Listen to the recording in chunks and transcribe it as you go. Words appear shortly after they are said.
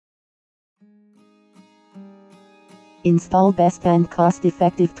Install best and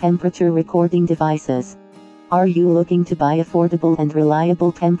cost-effective temperature recording devices. Are you looking to buy affordable and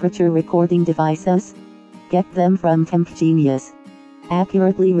reliable temperature recording devices? Get them from TempGenius.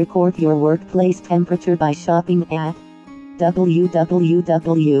 Accurately record your workplace temperature by shopping at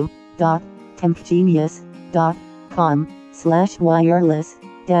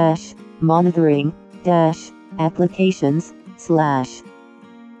www.tempgenius.com/wireless-monitoring-applications/